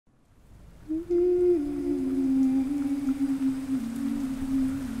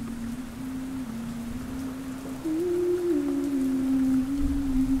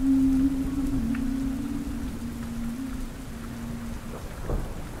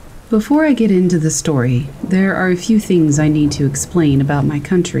Before I get into the story, there are a few things I need to explain about my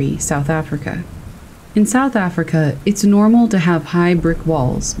country, South Africa. In South Africa, it's normal to have high brick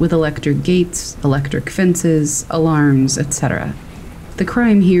walls with electric gates, electric fences, alarms, etc. The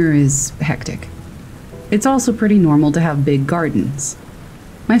crime here is hectic. It's also pretty normal to have big gardens.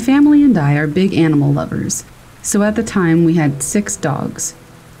 My family and I are big animal lovers, so at the time we had 6 dogs,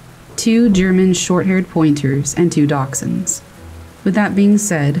 2 German short-haired pointers and 2 dachshunds. With that being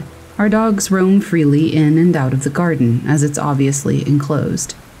said, our dogs roam freely in and out of the garden, as it's obviously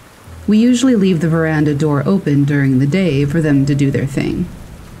enclosed. We usually leave the veranda door open during the day for them to do their thing.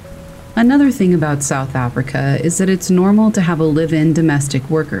 Another thing about South Africa is that it's normal to have a live-in domestic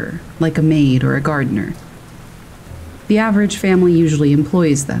worker, like a maid or a gardener. The average family usually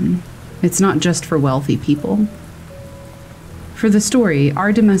employs them. It's not just for wealthy people. For the story,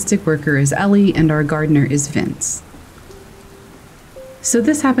 our domestic worker is Ellie and our gardener is Vince. So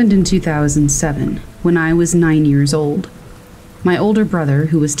this happened in 2007, when I was 9 years old. My older brother,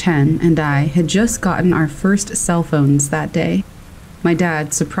 who was 10, and I had just gotten our first cell phones that day. My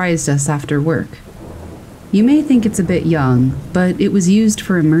dad surprised us after work. You may think it's a bit young, but it was used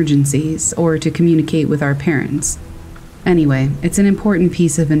for emergencies or to communicate with our parents. Anyway, it's an important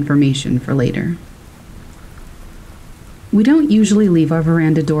piece of information for later. We don't usually leave our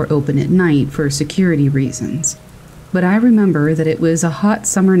veranda door open at night for security reasons. But I remember that it was a hot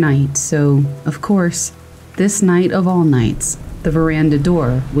summer night, so, of course, this night of all nights, the veranda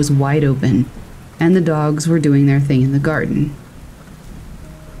door was wide open, and the dogs were doing their thing in the garden.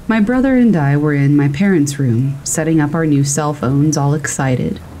 My brother and I were in my parents' room, setting up our new cell phones, all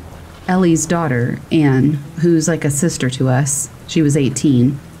excited. Ellie's daughter, Anne, who's like a sister to us, she was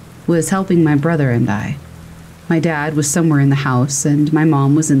 18, was helping my brother and I. My dad was somewhere in the house, and my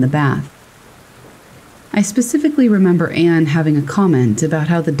mom was in the bath. I specifically remember Anne having a comment about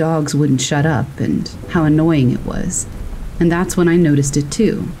how the dogs wouldn't shut up and how annoying it was, and that's when I noticed it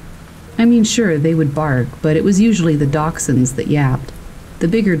too. I mean, sure, they would bark, but it was usually the dachshunds that yapped. The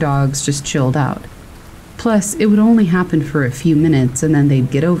bigger dogs just chilled out. Plus, it would only happen for a few minutes and then they'd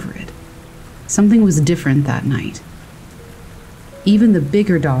get over it. Something was different that night. Even the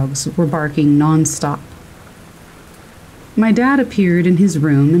bigger dogs were barking non-stop. My dad appeared in his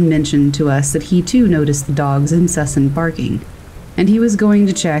room and mentioned to us that he too noticed the dog's incessant barking, and he was going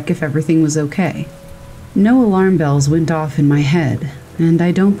to check if everything was okay. No alarm bells went off in my head, and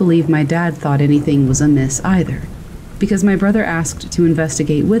I don't believe my dad thought anything was amiss either, because my brother asked to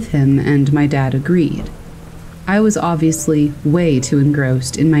investigate with him and my dad agreed. I was obviously way too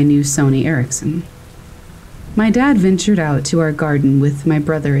engrossed in my new Sony Ericsson. My dad ventured out to our garden with my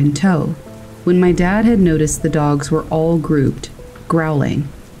brother in tow, when my dad had noticed the dogs were all grouped, growling,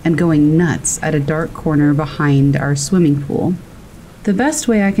 and going nuts at a dark corner behind our swimming pool. The best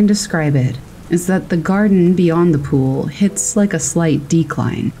way I can describe it is that the garden beyond the pool hits like a slight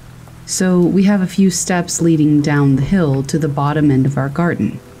decline, so we have a few steps leading down the hill to the bottom end of our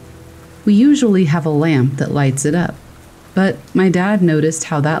garden. We usually have a lamp that lights it up, but my dad noticed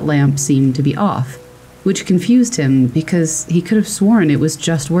how that lamp seemed to be off, which confused him because he could have sworn it was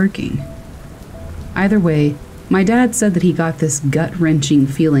just working. Either way, my dad said that he got this gut-wrenching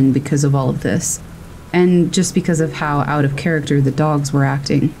feeling because of all of this, and just because of how out of character the dogs were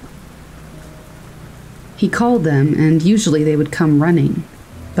acting. He called them, and usually they would come running,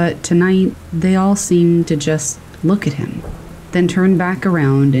 but tonight they all seemed to just look at him, then turn back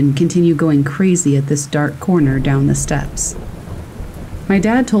around and continue going crazy at this dark corner down the steps. My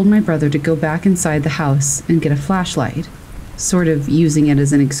dad told my brother to go back inside the house and get a flashlight, sort of using it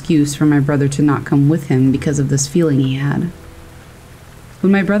as an excuse for my brother to not come with him because of this feeling he had.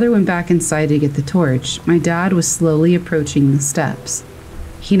 When my brother went back inside to get the torch, my dad was slowly approaching the steps.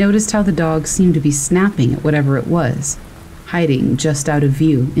 He noticed how the dog seemed to be snapping at whatever it was, hiding just out of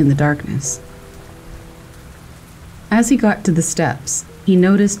view in the darkness. As he got to the steps, he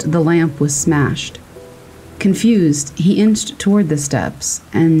noticed the lamp was smashed. Confused, he inched toward the steps,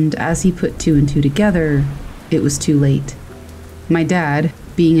 and as he put 2 and 2 together, it was too late. My dad,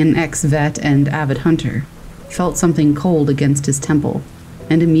 being an ex-vet and avid hunter, felt something cold against his temple,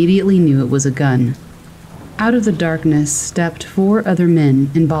 and immediately knew it was a gun. Out of the darkness stepped 4 other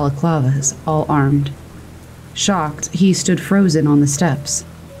men in balaclavas, all armed. Shocked, he stood frozen on the steps.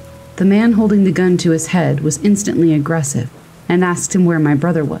 The man holding the gun to his head was instantly aggressive and asked him where my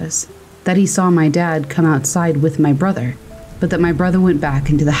brother was, that he saw my dad come outside with my brother, but that my brother went back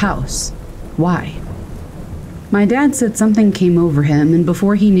into the house. Why? My dad said something came over him, and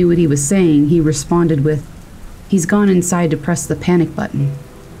before he knew what he was saying, he responded with, "He's gone inside to press the panic button."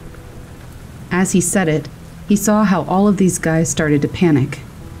 As he said it, he saw how all of these guys started to panic.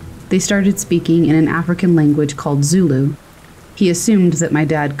 They started speaking in an African language called Zulu. He assumed that my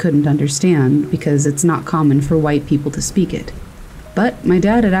dad couldn't understand because it's not common for white people to speak it. But my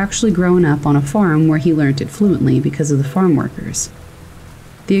dad had actually grown up on a farm where he learnt it fluently because of the farm workers.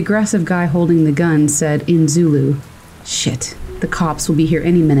 The aggressive guy holding the gun said in Zulu, "Shit, the cops will be here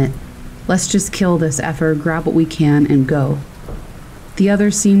any minute. Let's just kill this effer, grab what we can, and go." The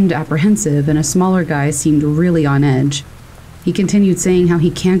others seemed apprehensive, and a smaller guy seemed really on edge. He continued saying how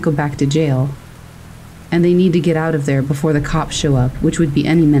he can't go back to jail, and they need to get out of there before the cops show up, which would be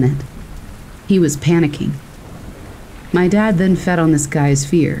any minute. He was panicking. My dad then fed on this guy's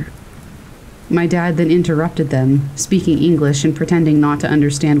fear. My dad then interrupted them, speaking English and pretending not to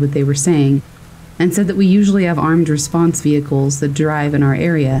understand what they were saying, and said that we usually have armed response vehicles that drive in our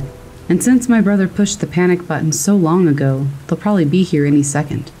area, and since my brother pushed the panic button so long ago, they'll probably be here any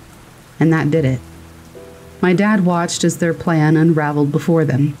second. And that did it. My dad watched as their plan unraveled before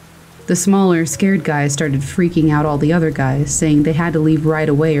them. The smaller, scared guys started freaking out all the other guys, saying they had to leave right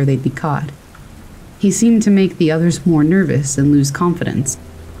away or they'd be caught. He seemed to make the others more nervous and lose confidence,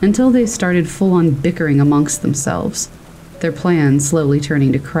 until they started full-on bickering amongst themselves, their plan slowly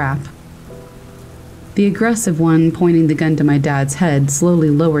turning to crap. The aggressive one pointing the gun to my dad's head slowly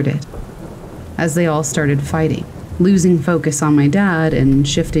lowered it, as they all started fighting, losing focus on my dad and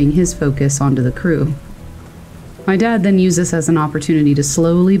shifting his focus onto the crew. My dad then used this as an opportunity to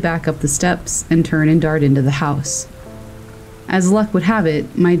slowly back up the steps and turn and dart into the house. As luck would have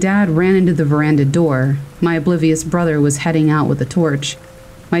it, my dad ran into the veranda door. My oblivious brother was heading out with a torch.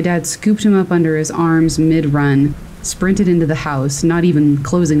 My dad scooped him up under his arms mid-run, sprinted into the house, not even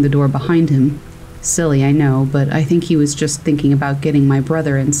closing the door behind him. Silly, I know, but I think he was just thinking about getting my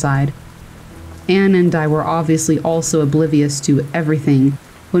brother inside. Anne and I were obviously also oblivious to everything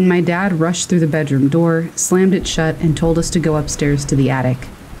when my dad rushed through the bedroom door, slammed it shut, and told us to go upstairs to the attic.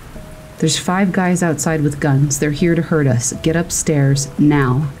 "There's 5 guys outside with guns. They're here to hurt us. Get upstairs,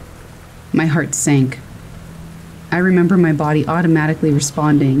 now." My heart sank. I remember my body automatically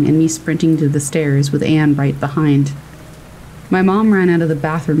responding and me sprinting to the stairs with Anne right behind. My mom ran out of the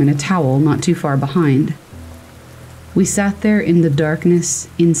bathroom in a towel not too far behind. We sat there in the darkness,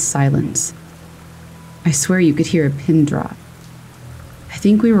 in silence. I swear you could hear a pin drop. I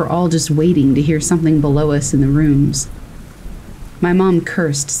think we were all just waiting to hear something below us in the rooms. My mom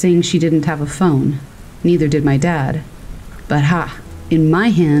cursed, saying she didn't have a phone. Neither did my dad. But in my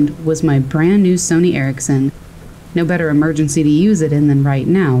hand was my brand new Sony Ericsson. No better emergency to use it in than right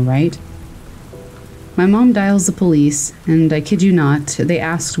now, right? My mom dials the police, and I kid you not, they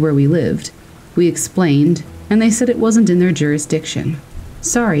asked where we lived. We explained, and they said it wasn't in their jurisdiction.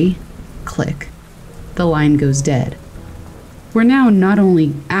 Sorry. Click. The line goes dead. We're now not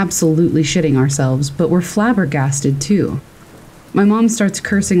only absolutely shitting ourselves, but we're flabbergasted too. My mom starts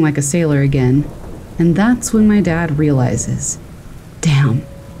cursing like a sailor again, and that's when my dad realizes, damn,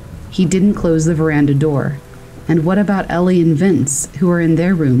 he didn't close the veranda door. And what about Ellie and Vince, who are in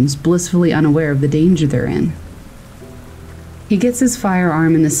their rooms, blissfully unaware of the danger they're in? He gets his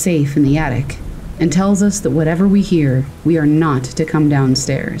firearm in the safe in the attic, and tells us that whatever we hear, we are not to come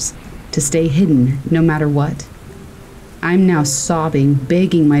downstairs, to stay hidden no matter what. I'm now sobbing,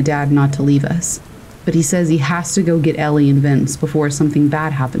 begging my dad not to leave us, but he says he has to go get Ellie and Vince before something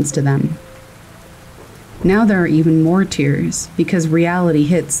bad happens to them. Now there are even more tears, because reality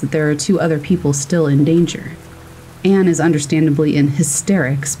hits that there are 2 other people still in danger. Anne is understandably in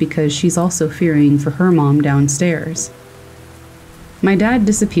hysterics because she's also fearing for her mom downstairs. My dad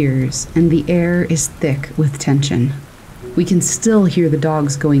disappears, and the air is thick with tension. We can still hear the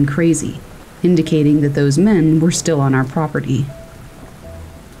dogs going crazy, indicating that those men were still on our property.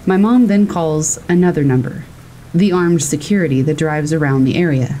 My mom then calls another number, the armed security that drives around the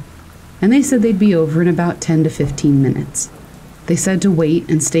area, and they said they'd be over in about 10 to 15 minutes. They said to wait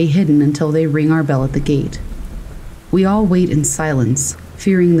and stay hidden until they ring our bell at the gate. We all wait in silence,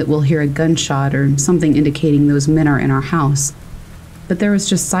 fearing that we'll hear a gunshot or something indicating those men are in our house, but there was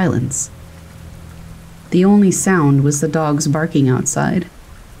just silence. The only sound was the dogs barking outside.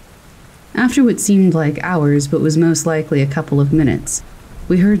 After what seemed like hours but was most likely a couple of minutes,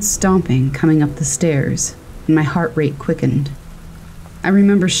 we heard stomping coming up the stairs, and my heart rate quickened. I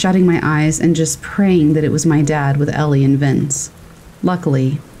remember shutting my eyes and just praying that it was my dad with Ellie and Vince.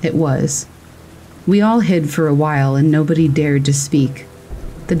 Luckily, it was. We all hid for a while and nobody dared to speak.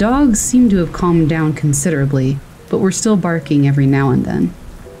 The dogs seemed to have calmed down considerably, but were still barking every now and then.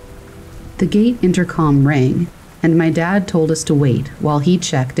 The gate intercom rang, and my dad told us to wait while he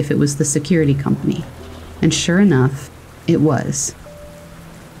checked if it was the security company. And sure enough, it was.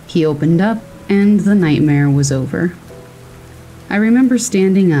 He opened up, and the nightmare was over. I remember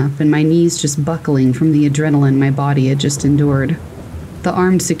standing up and my knees just buckling from the adrenaline my body had just endured. The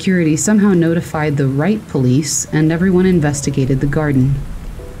armed security somehow notified the right police, and everyone investigated the garden.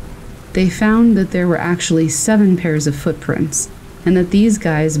 They found that there were actually 7 pairs of footprints, and that these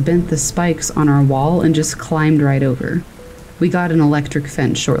guys bent the spikes on our wall and just climbed right over. We got an electric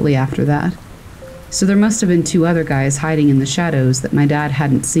fence shortly after that. So there must have been 2 other guys hiding in the shadows that my dad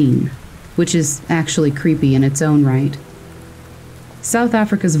hadn't seen, which is actually creepy in its own right. South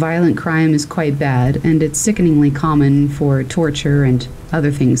Africa's violent crime is quite bad, and it's sickeningly common for torture and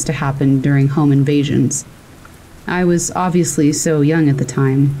other things to happen during home invasions. I was obviously so young at the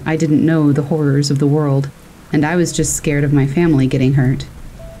time, I didn't know the horrors of the world, and I was just scared of my family getting hurt.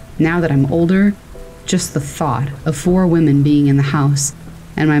 Now that I'm older, just the thought of 4 women being in the house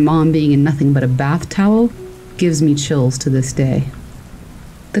and my mom being in nothing but a bath towel gives me chills to this day.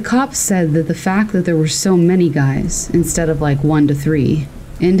 The cops said that the fact that there were so many guys, instead of like 1 to 3,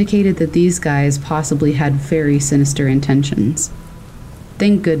 indicated that these guys possibly had very sinister intentions.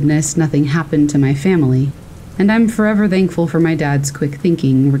 Thank goodness nothing happened to my family, and I'm forever thankful for my dad's quick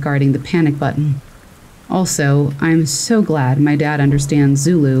thinking regarding the panic button. Also, I'm so glad my dad understands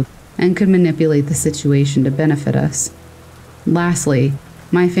Zulu and could manipulate the situation to benefit us. Lastly,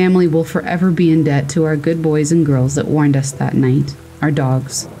 my family will forever be in debt to our good boys and girls that warned us that night. Our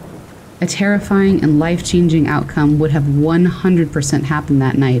dogs. A terrifying and life-changing outcome would have 100% happened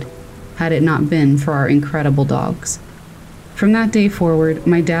that night had it not been for our incredible dogs. From that day forward,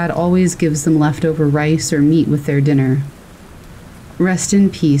 my dad always gives them leftover rice or meat with their dinner. Rest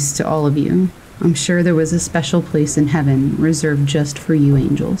in peace to all of you. I'm sure there was a special place in heaven reserved just for you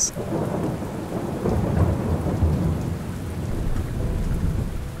angels.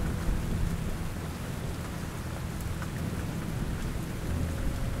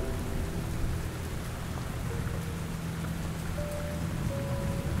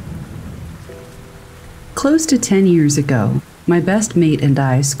 Close to 10 years ago, my best mate and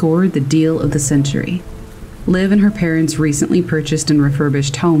I scored the deal of the century. Liv and her parents recently purchased and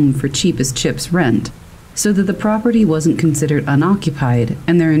refurbished home for cheap as chips rent, so that the property wasn't considered unoccupied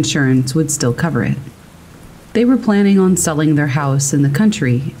and their insurance would still cover it. They were planning on selling their house in the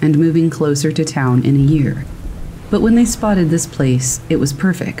country and moving closer to town in a year. But when they spotted this place, it was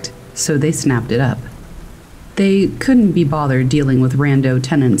perfect, so they snapped it up. They couldn't be bothered dealing with rando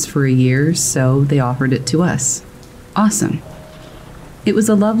tenants for a year, so they offered it to us. Awesome. It was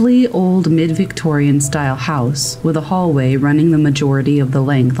a lovely old mid-Victorian style house with a hallway running the majority of the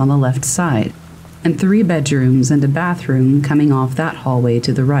length on the left side, and 3 bedrooms and a bathroom coming off that hallway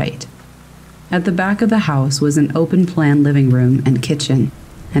to the right. At the back of the house was an open-plan living room and kitchen,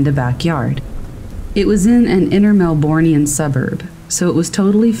 and a backyard. It was in an inner Melbourneian suburb, so it was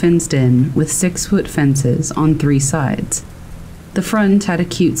totally fenced in with 6-foot fences on 3 sides. The front had a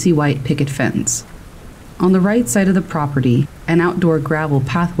cutesy white picket fence. On the right side of the property, an outdoor gravel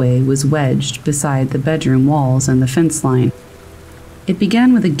pathway was wedged beside the bedroom walls and the fence line. It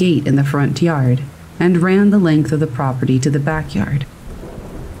began with a gate in the front yard and ran the length of the property to the backyard.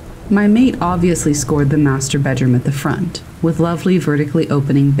 My mate obviously scored the master bedroom at the front, with lovely vertically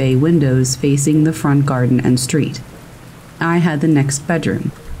opening bay windows facing the front garden and street. I had the next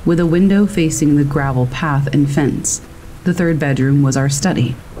bedroom, with a window facing the gravel path and fence. The 3rd bedroom was our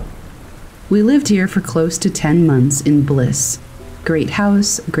study. We lived here for close to 10 months in bliss. Great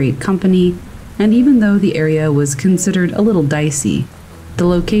house, great company, and even though the area was considered a little dicey, the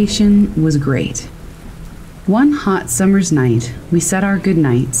location was great. One hot summer's night, we said our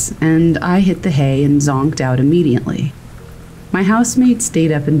goodnights, and I hit the hay and zonked out immediately. My housemate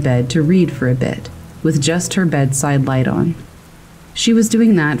stayed up in bed to read for a bit, with just her bedside light on. She was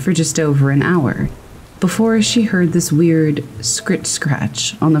doing that for just over an hour, before she heard this weird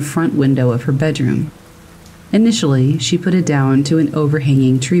scratch on the front window of her bedroom. Initially, she put it down to an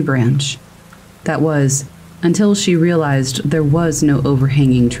overhanging tree branch. That was, until she realized there was no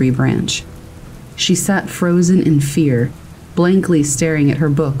overhanging tree branch. She sat frozen in fear, blankly staring at her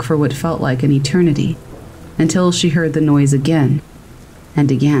book for what felt like an eternity, until she heard the noise again, and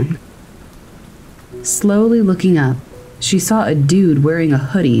again. Slowly looking up, she saw a dude wearing a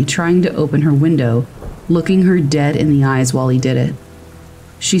hoodie trying to open her window, looking her dead in the eyes while he did it.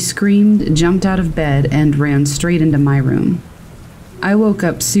 She screamed, jumped out of bed, and ran straight into my room. I woke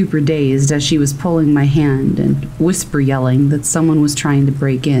up super dazed as she was pulling my hand and whisper yelling that someone was trying to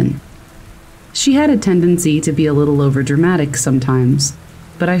break in. She had a tendency to be a little overdramatic sometimes,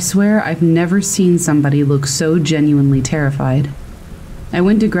 but I swear I've never seen somebody look so genuinely terrified. I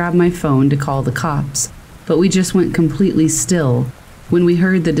went to grab my phone to call the cops, but we just went completely still when we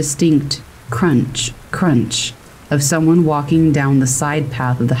heard the distinct crunch, crunch of someone walking down the side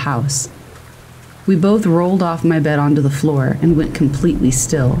path of the house. We both rolled off my bed onto the floor and went completely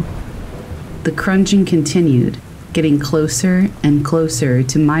still. The crunching continued, getting closer and closer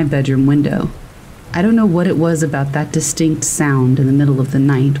to my bedroom window. I don't know what it was about that distinct sound in the middle of the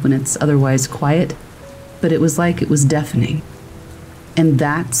night when it's otherwise quiet, but it was like it was deafening. And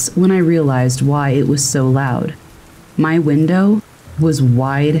that's when I realized why it was so loud. My window was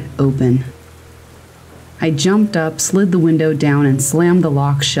wide open. I jumped up, slid the window down, and slammed the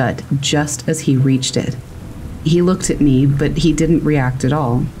lock shut just as he reached it. He looked at me, but he didn't react at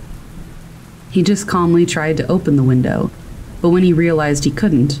all. He just calmly tried to open the window, but when he realized he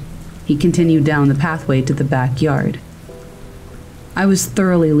couldn't, he continued down the pathway to the backyard. I was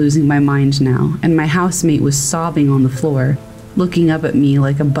thoroughly losing my mind now, and my housemate was sobbing on the floor, looking up at me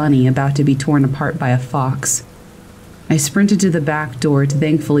like a bunny about to be torn apart by a fox. I sprinted to the back door to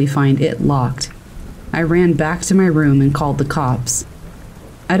thankfully find it locked. I ran back to my room and called the cops.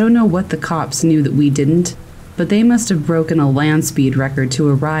 I don't know what the cops knew that we didn't, but they must have broken a land speed record to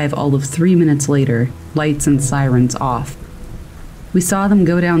arrive all of 3 minutes later, lights and sirens off. We saw them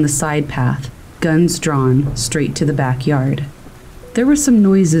go down the side path, guns drawn, straight to the backyard. There were some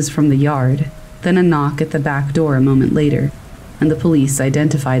noises from the yard, then a knock at the back door a moment later, and the police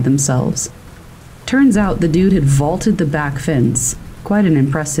identified themselves. Turns out the dude had vaulted the back fence, quite an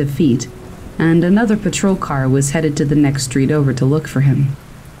impressive feat, and another patrol car was headed to the next street over to look for him.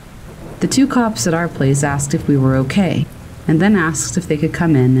 The two cops at our place asked if we were okay, and then asked if they could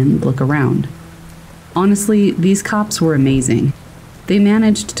come in and look around. Honestly, these cops were amazing. They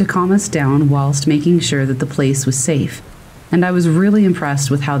managed to calm us down whilst making sure that the place was safe, and I was really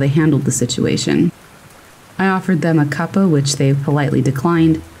impressed with how they handled the situation. I offered them a cuppa, which they politely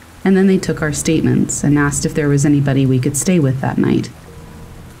declined, and then they took our statements and asked if there was anybody we could stay with that night.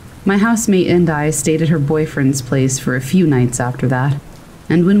 My housemate and I stayed at her boyfriend's place for a few nights after that,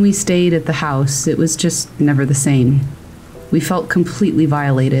 and when we stayed at the house, it was just never the same. We felt completely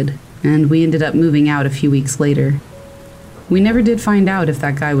violated, and we ended up moving out a few weeks later. We never did find out if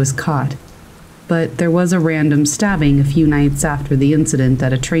that guy was caught, but there was a random stabbing a few nights after the incident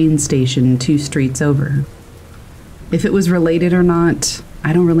at a train station 2 streets over. If it was related or not,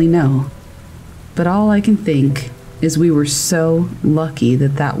 I don't really know. But all I can think is we were so lucky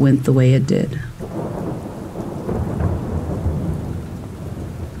that that went the way it did.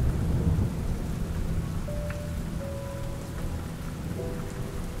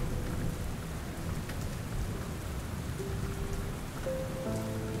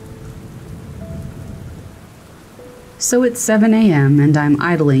 So it's 7 a.m. and I'm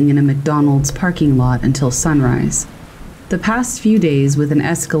idling in a McDonald's parking lot until sunrise. The past few days with an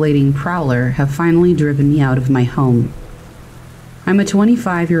escalating prowler have finally driven me out of my home. I'm a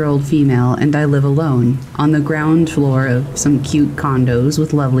 25-year-old female and I live alone on the ground floor of some cute condos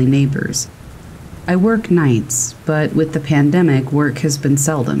with lovely neighbors. I work nights, but with the pandemic, work has been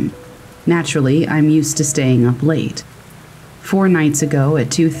seldom. Naturally, I'm used to staying up late. 4 nights ago at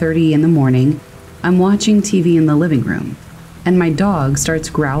 2:30 in the morning, I'm watching TV in the living room, and my dog starts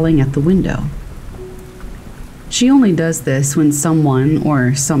growling at the window. She only does this when someone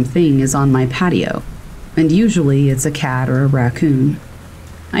or something is on my patio, and usually it's a cat or a raccoon.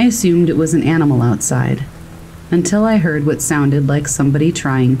 I assumed it was an animal outside, until I heard what sounded like somebody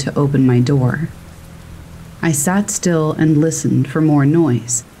trying to open my door. I sat still and listened for more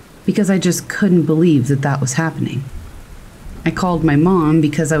noise, because I just couldn't believe that that was happening. I called my mom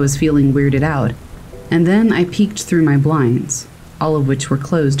because I was feeling weirded out, and then I peeked through my blinds, all of which were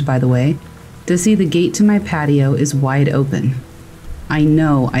closed by the way, to see the gate to my patio is wide open. I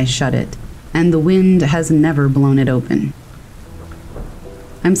know I shut it, and the wind has never blown it open.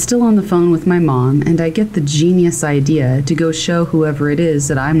 I'm still on the phone with my mom, and I get the genius idea to go show whoever it is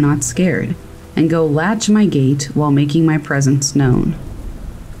that I'm not scared, and go latch my gate while making my presence known.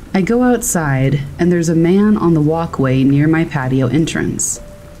 I go outside, and there's a man on the walkway near my patio entrance.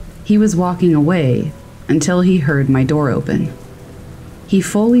 He was walking away until he heard my door open. He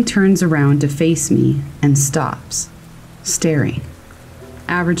fully turns around to face me and stops, staring.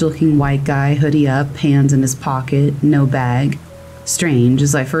 Average-looking white guy, hoodie up, hands in his pocket, no bag. Strange,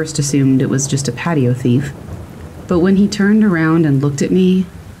 as I first assumed it was just a patio thief. But when he turned around and looked at me,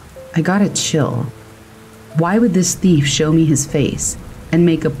 I got a chill. Why would this thief show me his face and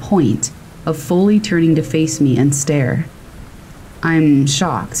make a point of fully turning to face me and stare? I'm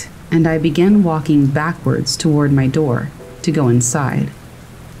shocked, and I begin walking backwards toward my door to go inside.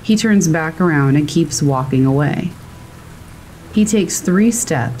 He turns back around and keeps walking away. He takes 3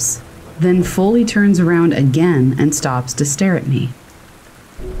 steps, then fully turns around again and stops to stare at me.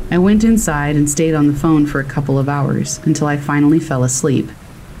 I went inside and stayed on the phone for a couple of hours until I finally fell asleep.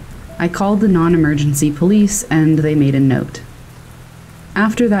 I called the non-emergency police and they made a note.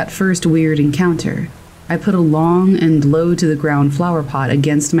 After that first weird encounter, I put a long and low-to-the-ground flower pot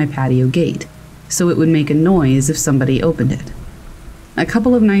against my patio gate, so it would make a noise if somebody opened it. A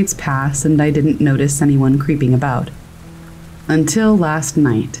couple of nights passed and I didn't notice anyone creeping about. Until last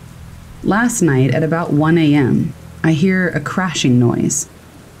night. Last night at about 1 a.m., I hear a crashing noise.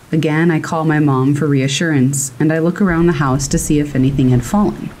 Again, I call my mom for reassurance, and I look around the house to see if anything had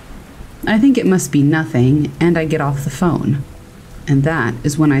fallen. I think it must be nothing, and I get off the phone. And that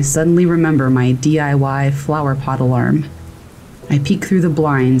is when I suddenly remember my DIY flower pot alarm. I peek through the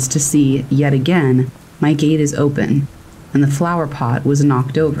blinds to see, yet again, my gate is open, and the flower pot was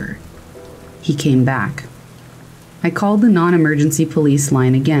knocked over. He came back. I called the non-emergency police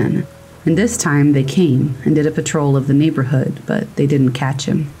line again, and this time they came and did a patrol of the neighborhood, but they didn't catch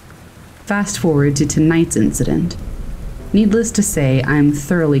him. Fast forward to tonight's incident. Needless to say, I'm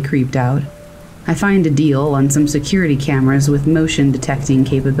thoroughly creeped out. I find a deal on some security cameras with motion detecting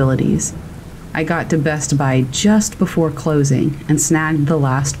capabilities. I got to Best Buy just before closing and snagged the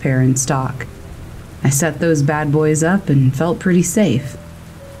last pair in stock. I set those bad boys up and felt pretty safe.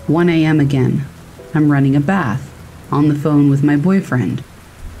 1 a.m. again. I'm running a bath, on the phone with my boyfriend,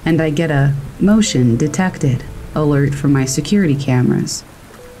 and I get a motion detected alert from my security cameras.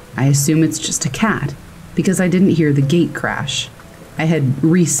 I assume it's just a cat, because I didn't hear the gate crash. I had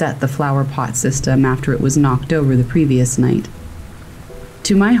reset the flower pot system after it was knocked over the previous night.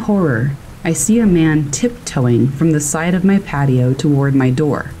 To my horror, I see a man tiptoeing from the side of my patio toward my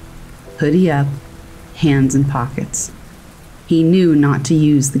door. Hoodie up, hands in pockets. He knew not to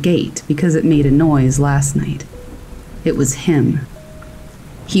use the gate because it made a noise last night. It was him.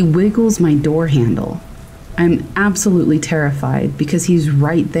 He wiggles my door handle. I'm absolutely terrified because he's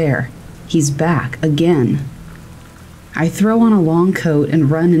right there. He's back again. I throw on a long coat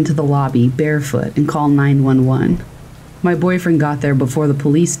and run into the lobby barefoot and call 911. My boyfriend got there before the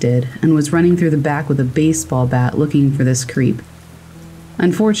police did and was running through the back with a baseball bat looking for this creep.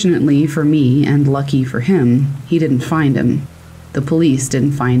 Unfortunately for me, and lucky for him, he didn't find him. The police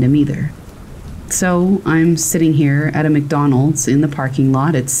didn't find him either. So I'm sitting here at a McDonald's in the parking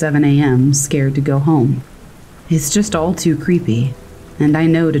lot at 7 a.m. scared to go home. It's just all too creepy, and I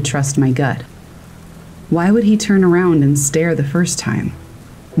know to trust my gut. Why would he turn around and stare the first time?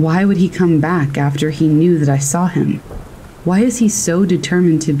 Why would he come back after he knew that I saw him? Why is he so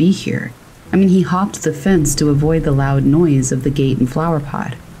determined to be here? I mean, he hopped the fence to avoid the loud noise of the gate and flower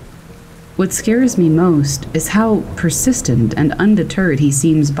pot. What scares me most is how persistent and undeterred he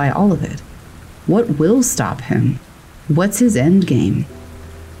seems by all of it. What will stop him? What's his end game?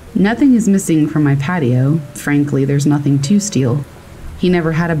 Nothing is missing from my patio. Frankly, there's nothing to steal. He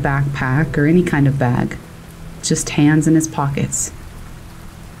never had a backpack or any kind of bag. Just hands in his pockets.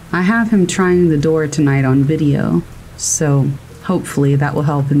 I have him trying the door tonight on video, so hopefully that will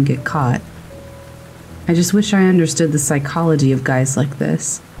help him get caught. I just wish I understood the psychology of guys like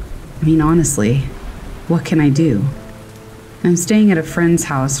this. I mean, honestly, what can I do? I'm staying at a friend's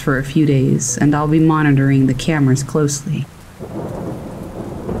house for a few days, and I'll be monitoring the cameras closely.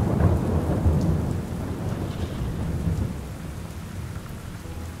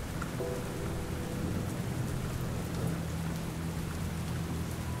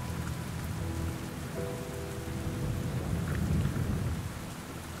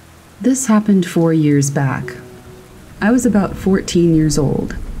 This happened 4 years back. I was about 14 years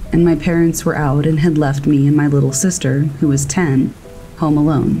old, and my parents were out and had left me and my little sister, who was 10, home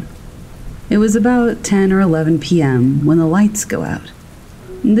alone. It was about 10 or 11 p.m. when the lights go out.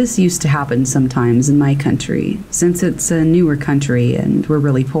 This used to happen sometimes in my country, since it's a newer country and we're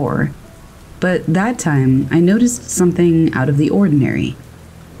really poor. But that time, I noticed something out of the ordinary.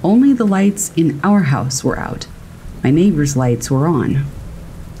 Only the lights in our house were out. My neighbor's lights were on.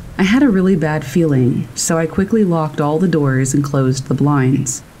 I had a really bad feeling, so I quickly locked all the doors and closed the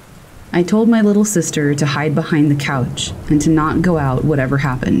blinds. I told my little sister to hide behind the couch and to not go out whatever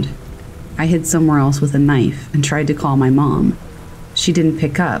happened. I hid somewhere else with a knife and tried to call my mom. She didn't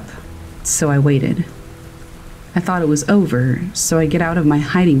pick up, so I waited. I thought it was over, so I get out of my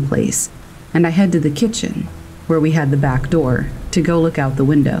hiding place and I head to the kitchen, where we had the back door, to go look out the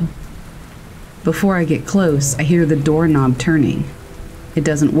window. Before I get close, I hear the doorknob turning. It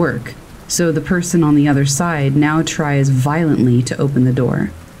doesn't work, so the person on the other side now tries violently to open the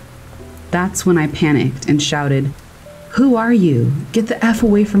door. That's when I panicked and shouted, "Who are you? Get the F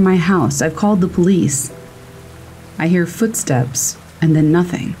away from my house. I've called the police." I hear footsteps and then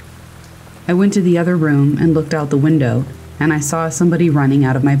nothing. I went to the other room and looked out the window, and I saw somebody running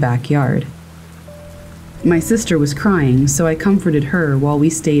out of my backyard. My sister was crying, so I comforted her while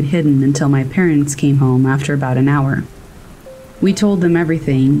we stayed hidden until my parents came home after about an hour. We told them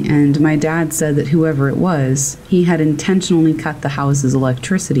everything, and my dad said that whoever it was, he had intentionally cut the house's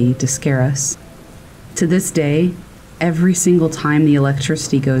electricity to scare us. To this day, every single time the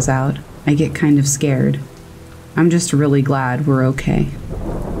electricity goes out, I get kind of scared. I'm just really glad we're okay.